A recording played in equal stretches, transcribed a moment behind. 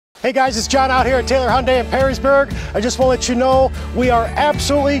Hey guys, it's John out here at Taylor Hyundai in Perrysburg. I just want to let you know we are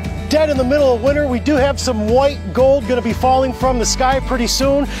absolutely dead in the middle of winter. We do have some white gold going to be falling from the sky pretty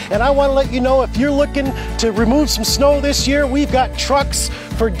soon. And I want to let you know if you're looking to remove some snow this year, we've got trucks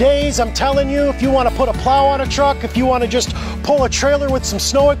for days. I'm telling you, if you want to put a plow on a truck, if you want to just pull a trailer with some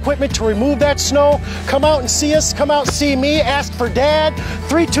snow equipment to remove that snow, come out and see us. Come out and see me. Ask for Dad.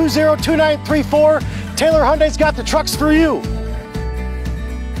 320-2934. Taylor Hyundai's got the trucks for you.